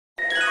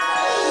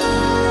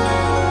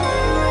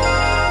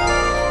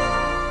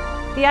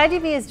The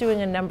IDB is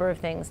doing a number of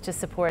things to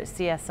support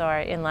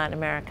CSR in Latin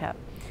America.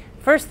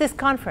 First, this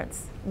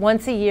conference.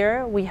 Once a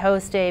year, we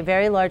host a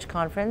very large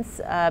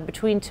conference.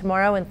 Between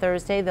tomorrow and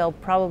Thursday, there'll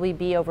probably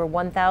be over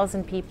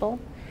 1,000 people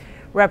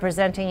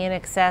representing in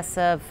excess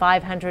of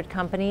 500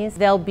 companies.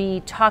 They'll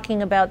be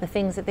talking about the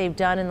things that they've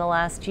done in the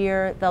last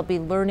year. They'll be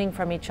learning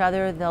from each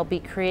other. They'll be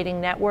creating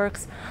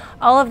networks.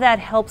 All of that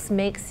helps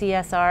make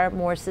CSR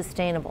more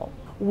sustainable.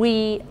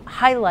 We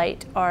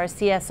highlight our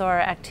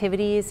CSR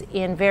activities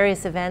in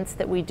various events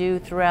that we do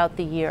throughout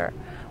the year,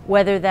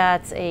 whether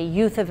that's a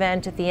youth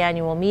event at the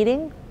annual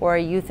meeting or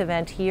a youth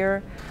event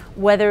here,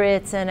 whether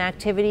it's an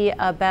activity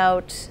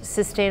about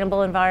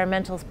sustainable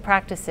environmental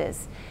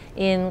practices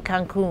in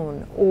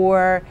Cancun,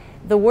 or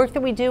the work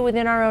that we do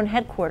within our own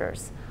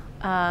headquarters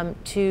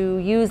to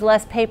use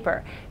less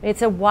paper.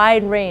 It's a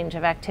wide range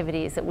of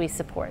activities that we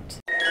support.